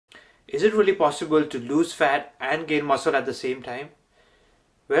Is it really possible to lose fat and gain muscle at the same time?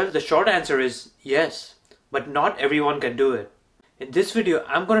 Well, the short answer is yes, but not everyone can do it. In this video,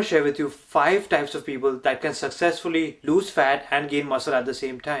 I'm going to share with you 5 types of people that can successfully lose fat and gain muscle at the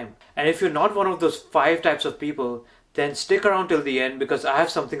same time. And if you're not one of those 5 types of people, then stick around till the end because I have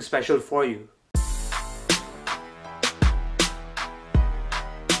something special for you.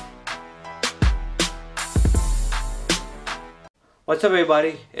 What's up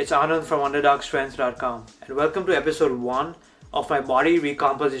everybody, it's Anand from UnderdogStrength.com and welcome to episode 1 of my body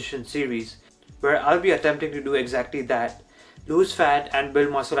recomposition series, where I'll be attempting to do exactly that, lose fat and build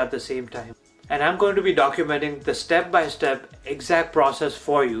muscle at the same time. And I'm going to be documenting the step-by-step exact process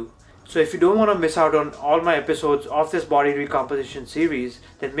for you. So if you don't want to miss out on all my episodes of this body recomposition series,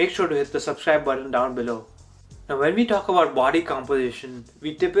 then make sure to hit the subscribe button down below. Now when we talk about body composition,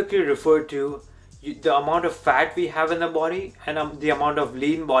 we typically refer to the amount of fat we have in the body and the amount of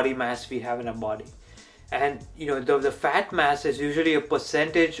lean body mass we have in our body. And the fat mass is usually a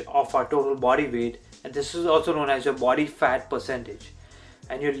percentage of our total body weight, and this is also known as your body fat percentage.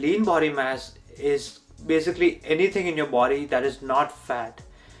 And your lean body mass is basically anything in your body that is not fat.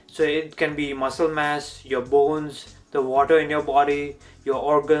 So it can be muscle mass, your bones, the water in your body, your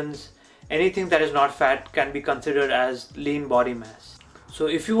organs. Anything that is not fat can be considered as lean body mass. So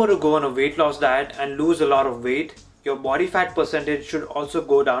if you were to go on a weight loss diet and lose a lot of weight, your body fat percentage should also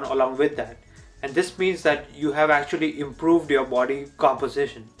go down along with that. And this means that you have actually improved your body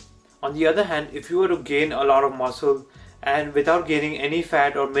composition. On the other hand, if you were to gain a lot of muscle and without gaining any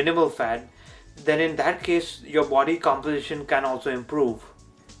fat or minimal fat, then in that case your body composition can also improve.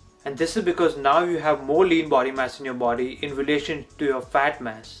 And this is because now you have more lean body mass in your body in relation to your fat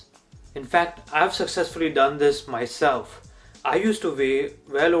mass. In fact, I've successfully done this myself. I used to weigh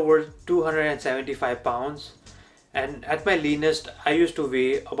well over 275 pounds, and at my leanest I used to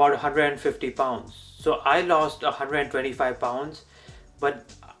weigh about 150 pounds. So I lost 125 pounds,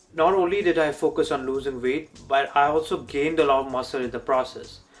 but not only did I focus on losing weight, but I also gained a lot of muscle in the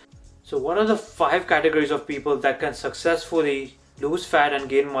process. So what are the 5 categories of people that can successfully lose fat and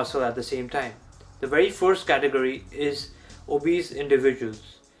gain muscle at the same time? The very first category is obese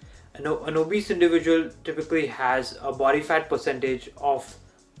individuals. An obese individual typically has a body fat percentage of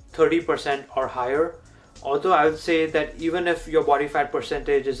 30% or higher. Although I would say that even if your body fat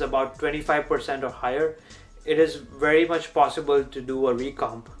percentage is about 25% or higher, it is very much possible to do a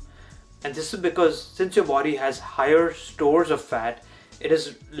recomp. And this is because since your body has higher stores of fat, it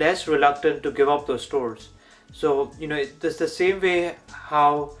is less reluctant to give up those stores. So it's the same way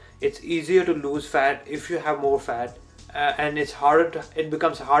how it's easier to lose fat if you have more fat. And it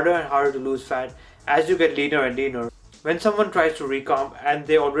becomes harder and harder to lose fat as you get leaner and leaner. When someone tries to recomp and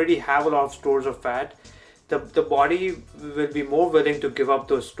they already have a lot of stores of fat, the body will be more willing to give up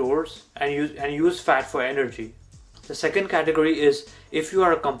those stores and use fat for energy. The second category is if you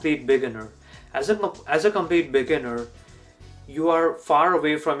are a complete beginner. As a complete beginner, you are far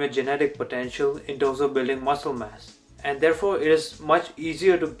away from your genetic potential in terms of building muscle mass, and therefore it is much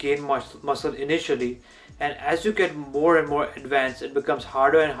easier to gain muscle initially. And as you get more and more advanced, it becomes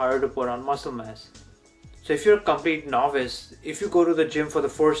harder and harder to put on muscle mass. So if you're a complete novice, if you go to the gym for the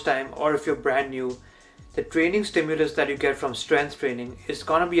first time, or if you're brand new, the training stimulus that you get from strength training is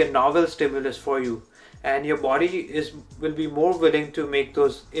going to be a novel stimulus for you. And your body will be more willing to make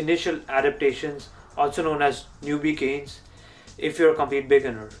those initial adaptations, also known as newbie gains, if you're a complete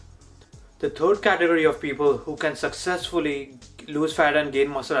beginner. The third category of people who can successfully lose fat and gain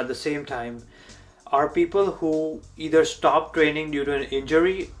muscle at the same time are people who either stopped training due to an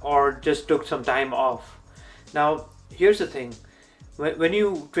injury or just took some time off. Now, here's the thing. When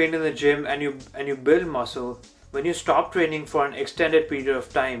you train in the gym and you build muscle, when you stop training for an extended period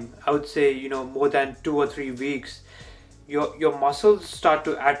of time, I would say more than 2 or 3 weeks, your muscles start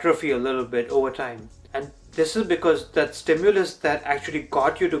to atrophy a little bit over time. And this is because that stimulus that actually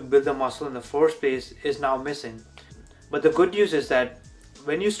got you to build the muscle in the first place is now missing. But the good news is that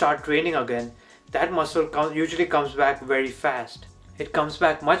when you start training again, that muscle usually comes back very fast. It comes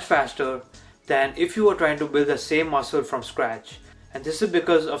back much faster than if you were trying to build the same muscle from scratch. And this is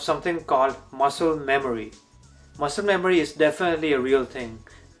because of something called muscle memory. Muscle memory is definitely a real thing.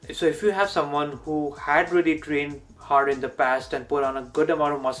 So if you have someone who had really trained hard in the past and put on a good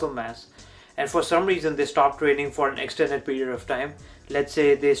amount of muscle mass, and for some reason they stopped training for an extended period of time, let's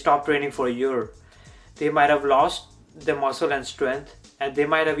say they stopped training for a year, they might have lost their muscle and strength, and they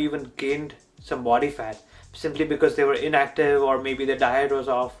might have even gained some body fat simply because they were inactive, or maybe their diet was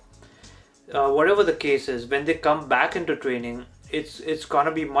off. Whatever the case is, when they come back into training, it's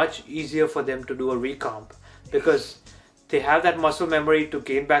gonna be much easier for them to do a recomp because they have that muscle memory to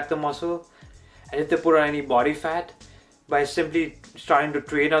gain back the muscle. And if they put on any body fat, by simply starting to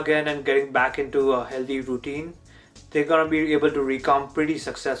train again and getting back into a healthy routine, they're gonna be able to recomp pretty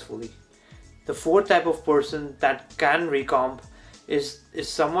successfully. The fourth type of person that can recomp is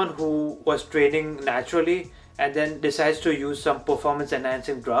someone who was training naturally and then decides to use some performance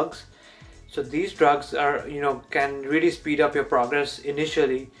enhancing drugs. So these drugs are, can really speed up your progress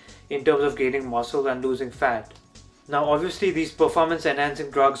initially in terms of gaining muscle and losing fat. Now obviously these performance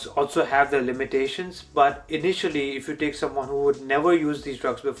enhancing drugs also have their limitations, but initially if you take someone who would never use these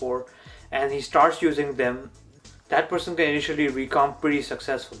drugs before and he starts using them, that person can initially recomp pretty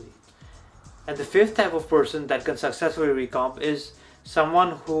successfully. And the fifth type of person that can successfully recomp is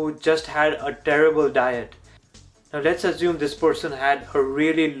someone who just had a terrible diet. Now let's assume this person had a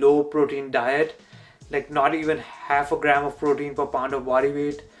really low protein diet, like not even half a gram of protein per pound of body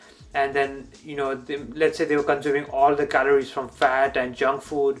weight. And then, let's say they were consuming all the calories from fat and junk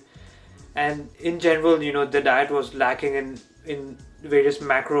food. And in general, the diet was lacking in various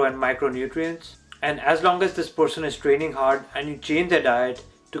macro and micronutrients. And as long as this person is training hard and you change their diet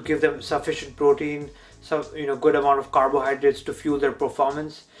to give them sufficient protein, some good amount of carbohydrates to fuel their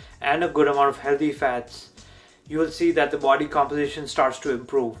performance, and a good amount of healthy fats, you will see that the body composition starts to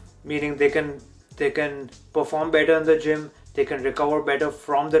improve. Meaning they can perform better in the gym, they can recover better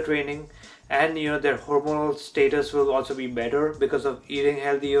from the training, and their hormonal status will also be better because of eating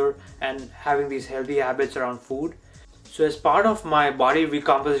healthier and having these healthy habits around food. So as part of my body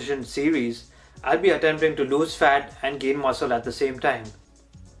recomposition series, I'll be attempting to lose fat and gain muscle at the same time.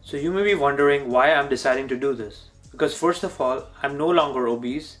 So you may be wondering why I'm deciding to do this. Because first of all, I'm no longer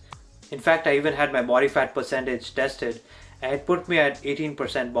obese. In fact, I even had my body fat percentage tested and it put me at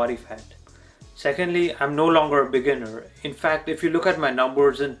 18% body fat. Secondly, I'm no longer a beginner. In fact, if you look at my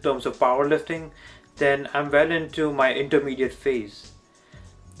numbers in terms of powerlifting, then I'm well into my intermediate phase.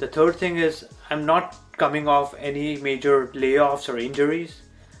 The third thing is I'm not coming off any major layoffs or injuries.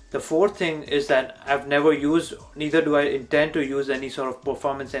 The fourth thing is that I've never used, neither do I intend to use any sort of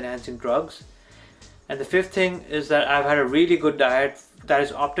performance enhancing drugs. And the fifth thing is that I've had a really good diet that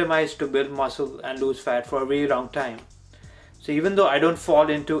is optimized to build muscle and lose fat for a really long time. So even though I don't fall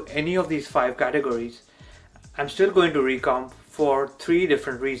into any of these 5 categories, I'm still going to recomp for 3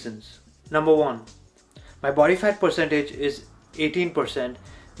 different reasons. Number 1, my body fat percentage is 18%,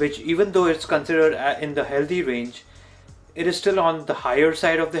 which even though it's considered in the healthy range, it is still on the higher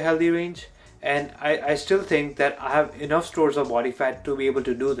side of the healthy range, and I still think that I have enough stores of body fat to be able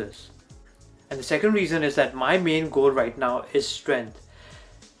to do this. And the second reason is that my main goal right now is strength.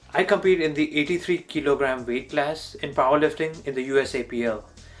 I compete in the 83 kilogram weight class in powerlifting in the USAPL,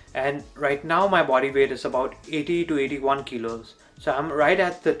 and right now my body weight is about 80 to 81 kilos, so I'm right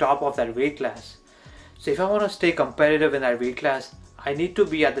at the top of that weight class. So if I want to stay competitive in that weight class, I need to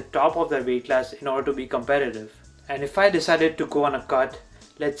be at the top of that weight class in order to be competitive. And if I decided to go on a cut,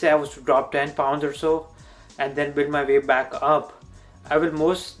 let's say I was to drop 10 pounds or so and then build my way back up, I will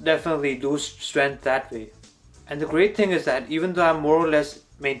most definitely lose strength that way. And the great thing is that even though I'm more or less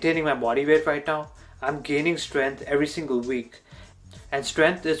maintaining my body weight right now, I'm gaining strength every single week. And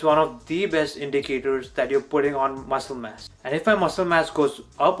strength is one of the best indicators that you're putting on muscle mass. And if my muscle mass goes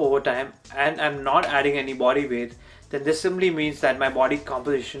up over time and I'm not adding any body weight, then this simply means that my body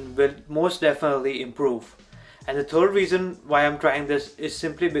composition will most definitely improve. And the third reason why I'm trying this is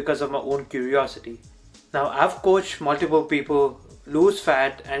simply because of my own curiosity. Now I've coached multiple people lose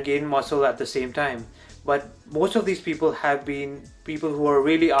fat and gain muscle at the same time. But most of these people have been people who are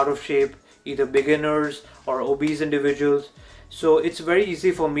really out of shape, either beginners or obese individuals. So it's very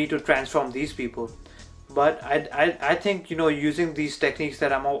easy for me to transform these people. But I think, using these techniques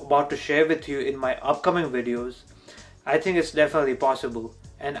that I'm about to share with you in my upcoming videos, I think it's definitely possible.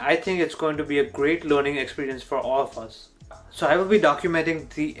 And I think it's going to be a great learning experience for all of us. So I will be documenting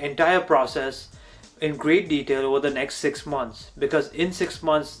the entire process in great detail over the next 6 months, because in 6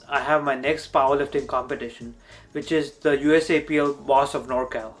 months I have my next powerlifting competition, which is the USAPL Boss of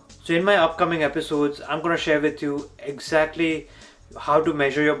NorCal. So in my upcoming episodes, I'm going to share with you exactly how to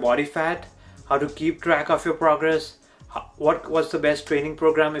measure your body fat, how to keep track of your progress, what's the best training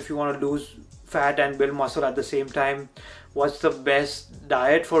program if you want to lose fat and build muscle at the same time, what's the best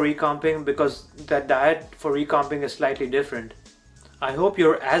diet for recomping, because that diet for recomping is slightly different. I hope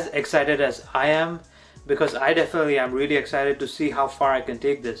you're as excited as I am, because I definitely am really excited to see how far I can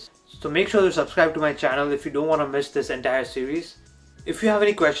take this. So make sure to subscribe to my channel if you don't want to miss this entire series. If you have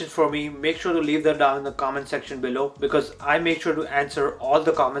any questions for me, make sure to leave them down in the comment section below, because I make sure to answer all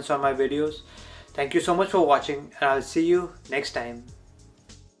the comments on my videos. Thank you so much for watching, and I'll see you next time.